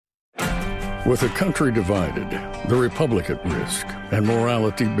With a country divided, the republic at risk, and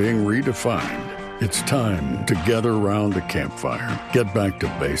morality being redefined, it's time to gather around the campfire, get back to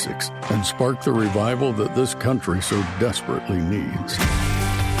basics, and spark the revival that this country so desperately needs.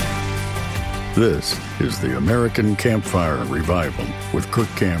 This is the American Campfire Revival with Kirk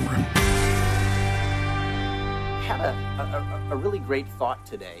Cameron. I had a really great thought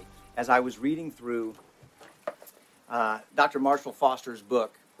today as I was reading through Dr. Marshall Foster's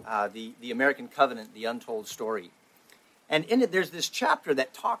book, the American Covenant, The Untold Story. And in it, there's this chapter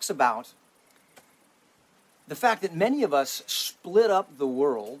that talks about the fact that many of us split up the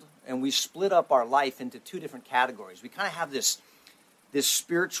world and we split up our life into two different categories. We kind of have this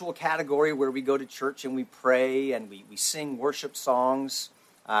spiritual category where we go to church and we pray and we sing worship songs.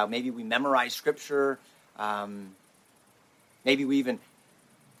 Maybe we memorize scripture. Maybe we even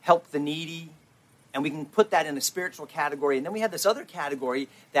help the needy. And we can put that in a spiritual category. And then we have this other category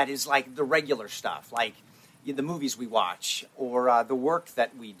that is like the regular stuff, like the movies we watch or the work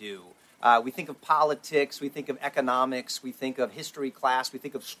that we do. We think of politics, we think of economics, we think of history class, we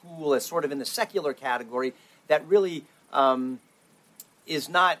think of school as sort of in the secular category that really is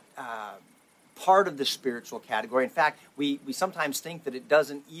not part of the spiritual category. In fact, we sometimes think that it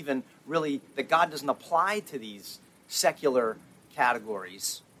doesn't even really, that God doesn't apply to these secular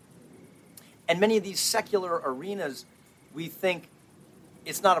categories. And many of these secular arenas, we think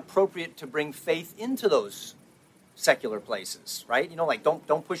it's not appropriate to bring faith into those secular places, right? You know, like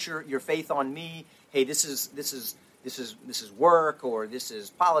don't push your faith on me. Hey, this is work, or this is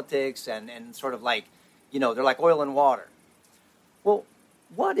politics, and sort of like, you know, they're like oil and water. Well,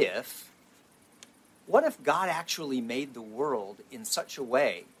 what if God actually made the world in such a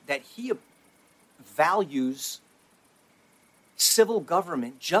way that He values civil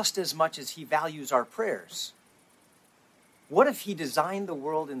government just as much as He values our prayers? What if He designed the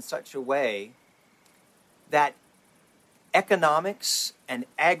world in such a way that economics and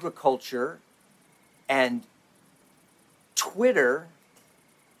agriculture and Twitter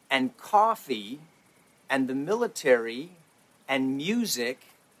and coffee and the military and music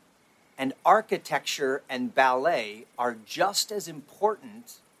and architecture and ballet are just as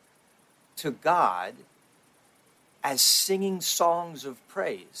important to God as singing songs of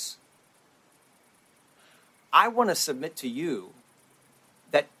praise? I want to submit to you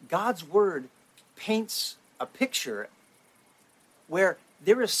that God's Word paints a picture where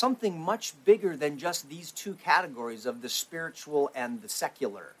there is something much bigger than just these two categories of the spiritual and the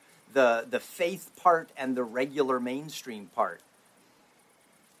secular, the faith part and the regular mainstream part.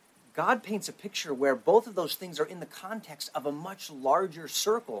 God paints a picture where both of those things are in the context of a much larger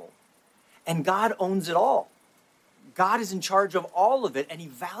circle, and God owns it all. God is in charge of all of it, and He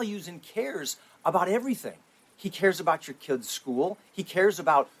values and cares about everything. He cares about your kids' school. He cares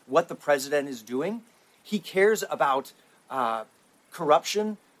about what the president is doing. He cares about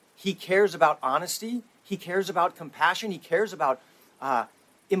corruption. He cares about honesty. He cares about compassion. He cares about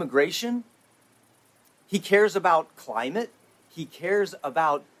immigration. He cares about climate. He cares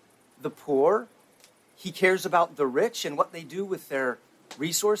about the poor. He cares about the rich and what they do with their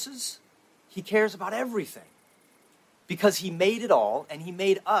resources. He cares about everything. Because He made it all, and He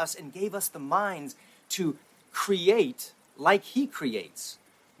made us and gave us the minds to create like He creates.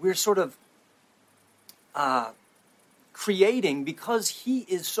 We're sort of creating because He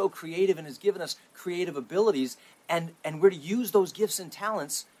is so creative and has given us creative abilities, and we're to use those gifts and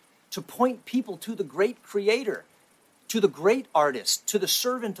talents to point people to the great Creator, to the great artist, to the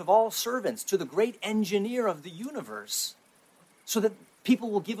servant of all servants, to the great engineer of the universe, so that people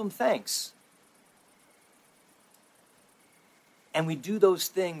will give Him thanks. And we do those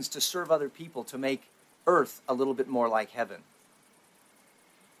things to serve other people, to make earth a little bit more like heaven.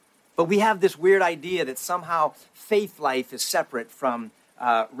 But we have this weird idea that somehow faith life is separate from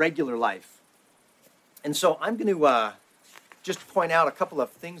regular life. And so I'm going to just point out a couple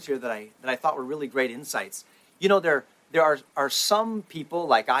of things here that I thought were really great insights. You know, there are some people,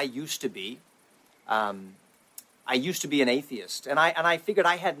 like I used to be. I used to be an atheist, and I figured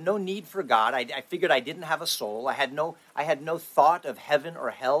I had no need for God. I figured I didn't have a soul. I had no thought of heaven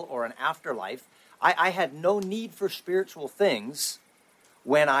or hell or an afterlife. I had no need for spiritual things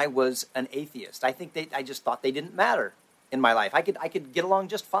when I was an atheist. I just thought they didn't matter in my life. I could get along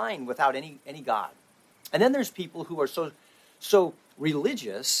just fine without any God. And then there's people who are so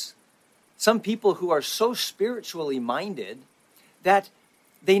religious, some people who are so spiritually minded that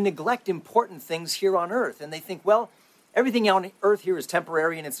they neglect important things here on earth, and they think, well, everything on earth here is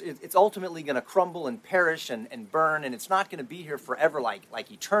temporary, and it's ultimately going to crumble and perish and burn, and it's not going to be here forever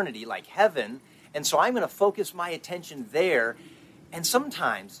like eternity, like heaven. And so I'm going to focus my attention there, And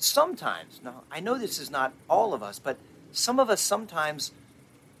sometimes, now I know this is not all of us, but some of us sometimes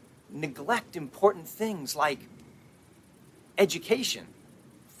neglect important things like education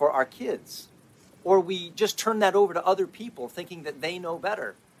for our kids, or we just turn that over to other people thinking that they know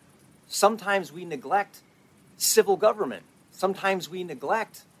better. Sometimes we neglect civil government. Sometimes we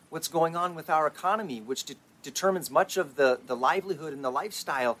neglect what's going on with our economy, which determines much of the livelihood and the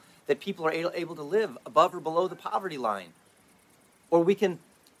lifestyle that people are able to live above or below the poverty line. Or we can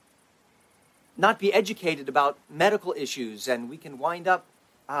not be educated about medical issues, and we can wind up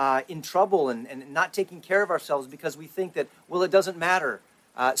in trouble and not taking care of ourselves because we think that, well, it doesn't matter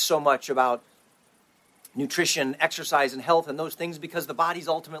so much about nutrition, exercise, and health and those things because the body's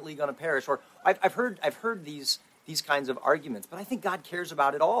ultimately going to perish. Or I've heard these kinds of arguments, but I think God cares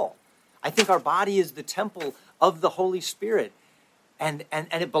about it all. I think our body is the temple of the Holy Spirit, and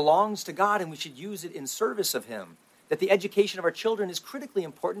it belongs to God, and we should use it in service of Him. That the education of our children is critically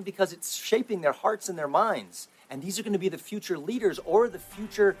important because it's shaping their hearts and their minds. And these are going to be the future leaders or the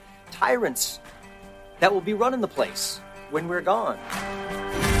future tyrants that will be running the place when we're gone.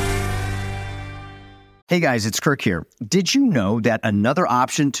 Hey guys, it's Kirk here. Did you know that another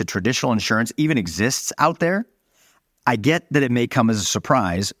option to traditional insurance even exists out there? I get that it may come as a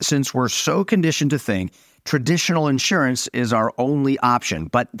surprise since we're so conditioned to think traditional insurance is our only option,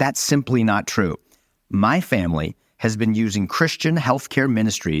 but that's simply not true. My family has been using Christian healthcare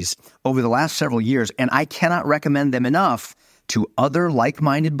ministries over the last several years, and I cannot recommend them enough to other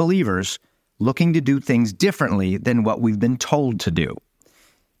like-minded believers looking to do things differently than what we've been told to do.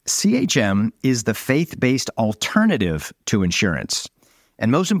 CHM is the faith-based alternative to insurance.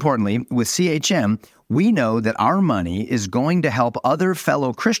 And most importantly, with CHM, we know that our money is going to help other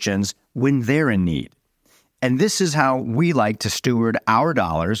fellow Christians when they're in need. And this is how we like to steward our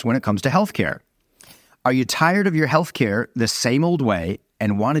dollars when it comes to healthcare. Are you tired of your healthcare the same old way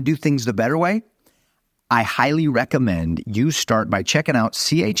and want to do things the better way? I highly recommend you start by checking out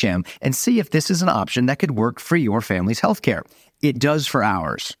CHM and see if this is an option that could work for your family's healthcare. It does for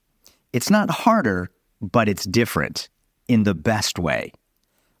ours. It's not harder, but it's different in the best way.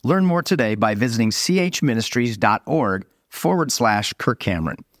 Learn more today by visiting chministries.org/Kirk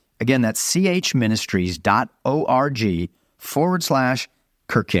Cameron. Again, that's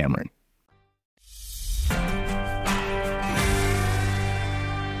chministries.org/Kirk Cameron.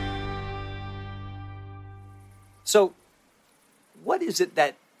 So, what is it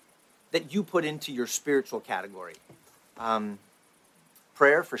that you put into your spiritual category?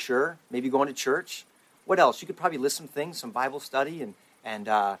 Prayer, for sure. Maybe going to church. What else? You could probably list some things, some Bible study, and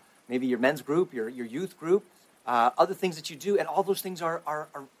maybe your men's group, your youth group, other things that you do, and all those things are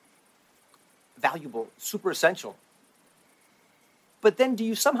valuable, super essential. But then, do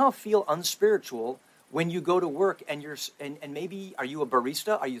you somehow feel unspiritual when you go to work and maybe are you a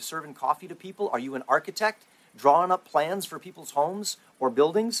barista? Are you serving coffee to people? Are you an architect? Drawing up plans for people's homes or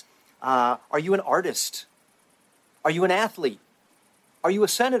buildings? Are you an artist? Are you an athlete? Are you a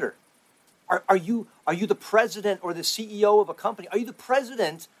senator? Are you the president or the CEO of a company? Are you the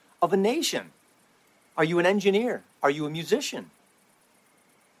president of a nation? Are you an engineer? Are you a musician?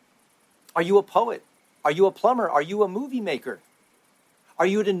 Are you a poet? Are you a plumber? Are you a movie maker? Are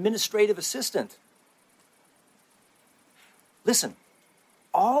you an administrative assistant? Listen,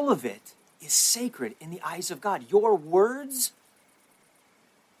 all of it is sacred in the eyes of God. Your words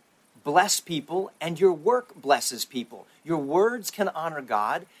bless people, and your work blesses people. Your words can honor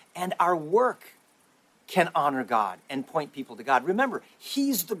God, and our work can honor God and point people to God. Remember,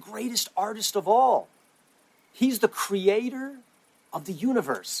 He's the greatest artist of all. He's the creator of the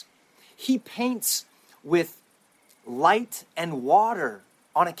universe. He paints with light and water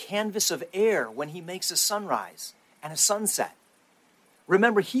on a canvas of air when He makes a sunrise and a sunset.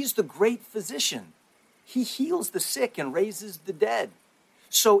 Remember, He's the great physician. He heals the sick and raises the dead.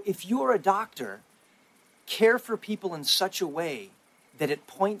 So if you're a doctor, care for people in such a way that it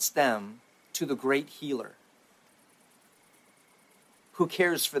points them to the great healer who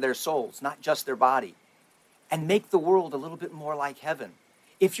cares for their souls, not just their body, and make the world a little bit more like heaven.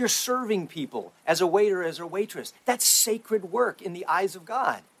 If you're serving people as a waiter, as a waitress, that's sacred work in the eyes of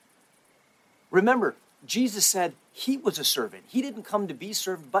God. Remember, Jesus said He was a servant. He didn't come to be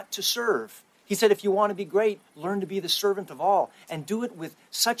served, but to serve. He said, if you want to be great, learn to be the servant of all, and do it with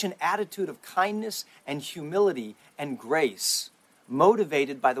such an attitude of kindness and humility and grace,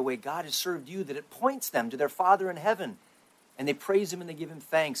 motivated by the way God has served you, that it points them to their Father in heaven, and they praise Him and they give Him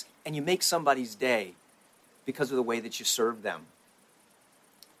thanks, and you make somebody's day because of the way that you serve them.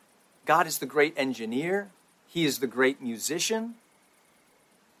 God is the great engineer. He is the great musician.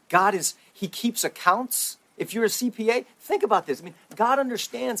 He keeps accounts. If you're a CPA, think about this. I mean, God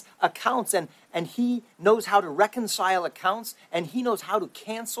understands accounts, and he knows how to reconcile accounts, and he knows how to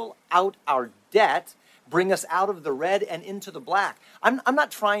cancel out our debt, bring us out of the red and into the black. I'm not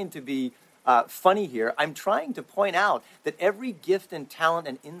trying to be funny here. I'm trying to point out that every gift and talent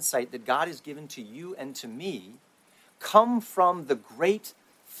and insight that God has given to you and to me come from the great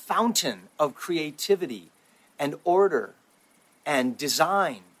fountain of creativity and order and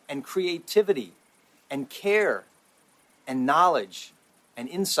design and creativity and care and knowledge and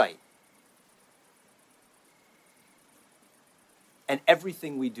insight. And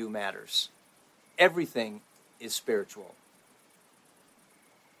everything we do matters. Everything is spiritual.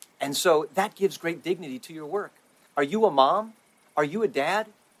 And so that gives great dignity to your work. Are you a mom? Are you a dad?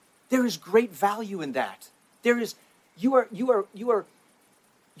 There is great value in that. Your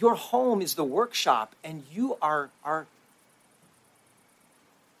home is the workshop, and you're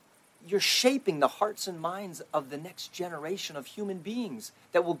shaping the hearts and minds of the next generation of human beings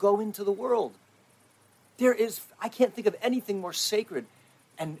that will go into the world. I can't think of anything more sacred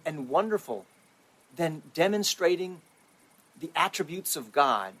and wonderful than demonstrating the attributes of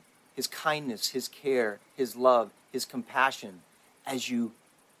God, his kindness, his care, his love, his compassion, as you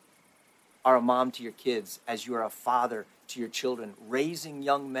are a mom to your kids, as you are a father to your children, raising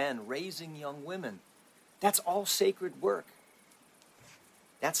young men, raising young women. That's all sacred work.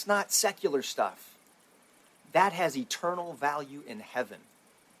 That's not secular stuff. That has eternal value in heaven.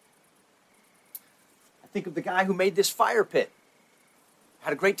 I think of the guy who made this fire pit. I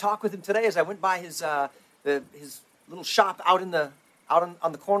had a great talk with him today as I went by his little shop out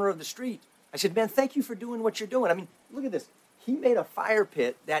on the corner of the street. I said, man, thank you for doing what you're doing. I mean, look at this. He made a fire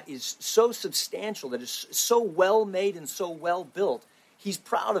pit that is so substantial, that is so well made and so well built. He's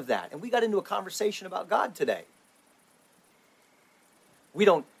proud of that. And we got into a conversation about God today. We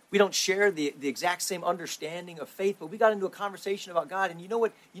don't share the exact same understanding of faith, but we got into a conversation about God. And you know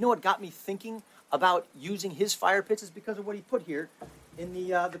what got me thinking about using his fire pits is because of what he put here in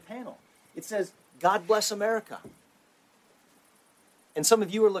the panel. It says, God bless America. And some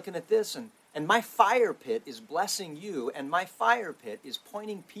of you are looking at this, and my fire pit is blessing you, and my fire pit is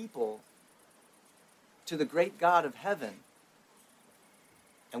pointing people to the great God of heaven.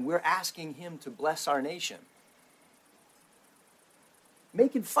 And we're asking him to bless our nation.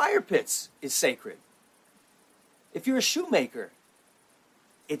 Making fire pits is sacred. If you're a shoemaker,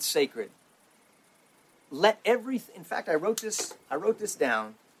 it's sacred. In fact, I wrote this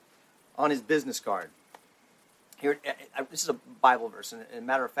down on his business card. Here, this is a Bible verse, and as a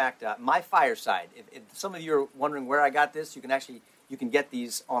matter of fact, My Fireside. If some of you are wondering where I got this, you can get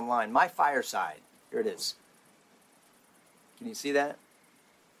these online. My Fireside. Here it is. Can you see that?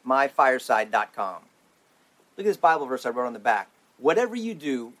 myfireside.com. Look at this Bible verse I wrote on the back. Whatever you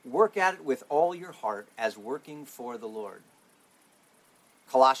do, work at it with all your heart as working for the Lord.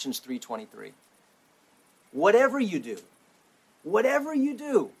 Colossians 3:23. Whatever you do,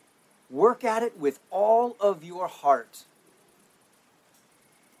 work at it with all of your heart.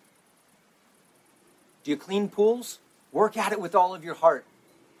 Do you clean pools? Work at it with all of your heart,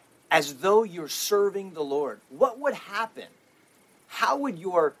 as though you're serving the Lord. What would happen? How would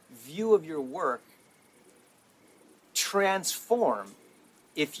your view of your work transform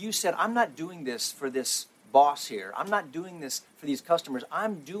if you said, I'm not doing this for this boss here. I'm not doing this for these customers.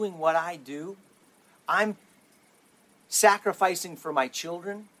 I'm doing what I do. I'm sacrificing for my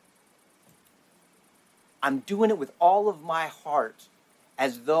children. I'm doing it with all of my heart,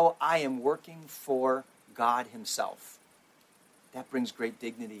 as though I am working for God himself. That brings great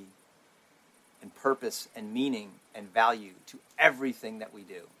dignity and purpose and meaning and value to everything that we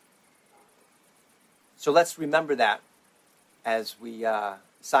do. So let's remember that as we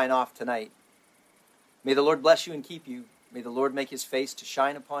sign off tonight. May the Lord bless you and keep you. May the Lord make his face to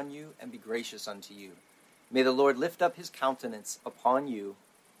shine upon you and be gracious unto you. May the Lord lift up his countenance upon you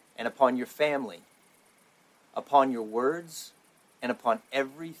and upon your family, upon your words, and upon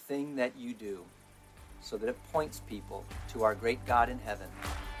everything that you do, so that it points people to our great God in heaven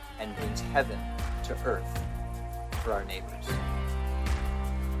and brings heaven to earth for our neighbors.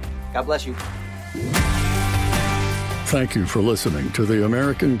 God bless you. Thank you for listening to the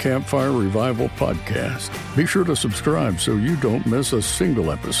American Campfire Revival Podcast. Be sure to subscribe so you don't miss a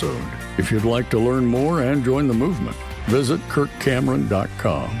single episode. If you'd like to learn more and join the movement, visit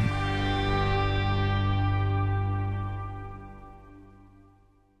kirkcameron.com.